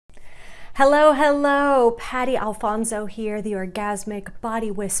Hello, hello, Patty Alfonso here, the Orgasmic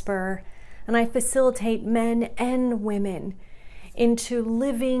Body Whisperer, and I facilitate men and women into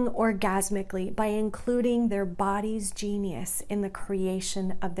living orgasmically by including their body's genius in the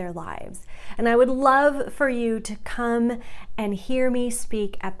creation of their lives. And I would love for you to come and hear me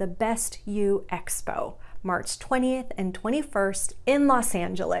speak at the Best You Expo, March 20th and 21st in Los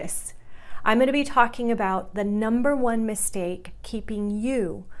Angeles. I'm going to be talking about the #1 mistake keeping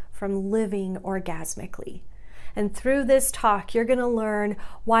you from living orgasmically. And through this talk, you're going to learn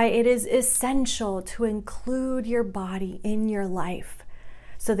why it is essential to include your body in your life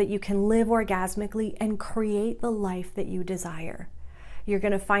so that you can live orgasmically and create the life that you desire. You're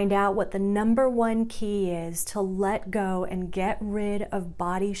going to find out what the #1 key is to let go and get rid of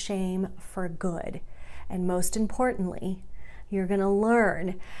body shame for good. And most importantly, you're going to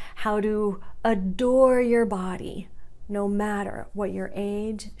learn how to adore your body no matter what your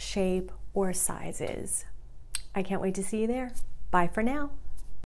age, shape, or size is. I can't wait to see you there. Bye for now.